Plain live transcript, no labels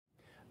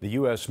The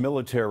U.S.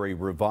 military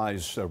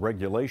revised a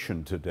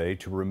regulation today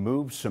to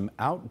remove some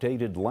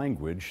outdated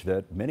language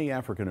that many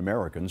African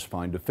Americans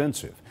find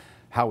offensive.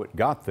 How it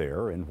got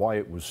there and why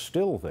it was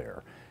still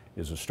there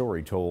is a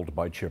story told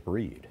by Chip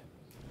Reid.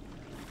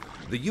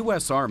 The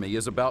U.S. Army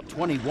is about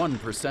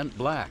 21%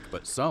 black,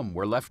 but some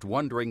were left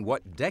wondering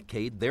what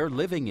decade they're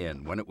living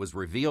in when it was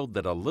revealed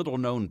that a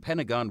little-known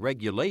Pentagon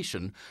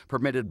regulation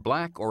permitted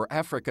black or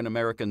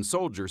African-American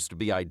soldiers to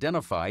be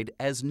identified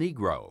as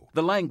Negro.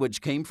 The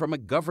language came from a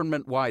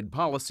government-wide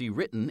policy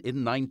written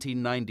in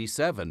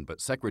 1997,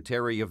 but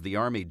Secretary of the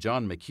Army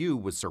John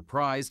McHugh was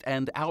surprised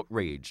and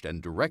outraged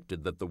and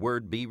directed that the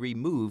word be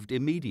removed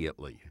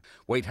immediately.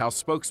 White House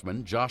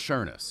spokesman Josh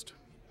Earnest.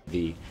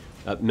 The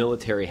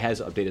military has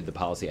updated the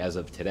policy as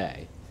of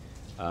today,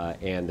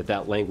 and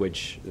that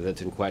language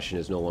that's in question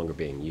is no longer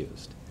being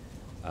used.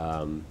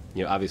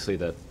 Obviously,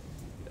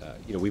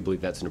 we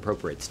believe that's an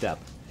appropriate step.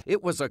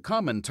 It was a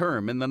common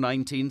term in the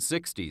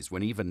 1960s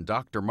when even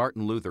Dr.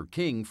 Martin Luther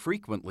King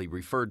frequently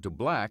referred to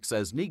blacks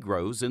as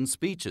Negroes in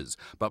speeches.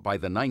 But by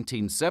the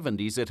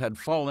 1970s, it had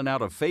fallen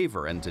out of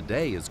favor and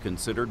today is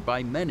considered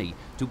by many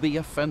to be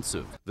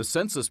offensive. The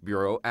Census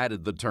Bureau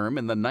added the term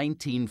in the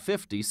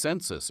 1950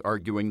 census,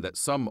 arguing that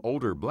some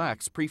older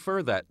blacks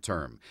prefer that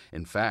term.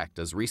 In fact,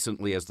 as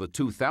recently as the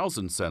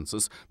 2000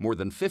 census, more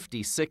than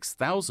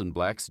 56,000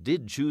 blacks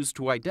did choose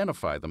to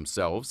identify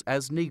themselves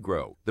as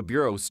Negro. The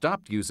Bureau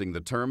stopped using the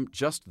term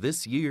just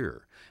this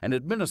year. An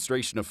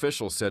administration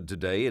official said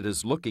today it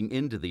is looking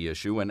into the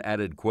issue and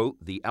added, quote,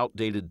 "The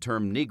outdated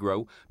term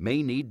Negro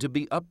may need to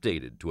be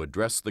updated to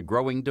address the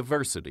growing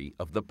diversity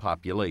of the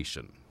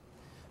population."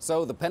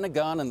 So the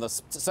Pentagon and the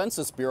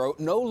Census Bureau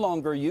no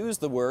longer use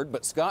the word,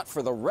 but Scott,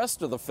 for the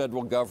rest of the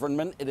federal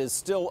government, it is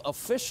still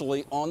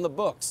officially on the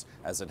books,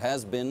 as it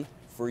has been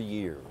for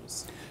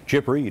years.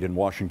 Chip Reid in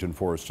Washington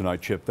for us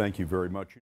tonight. Chip, thank you very much.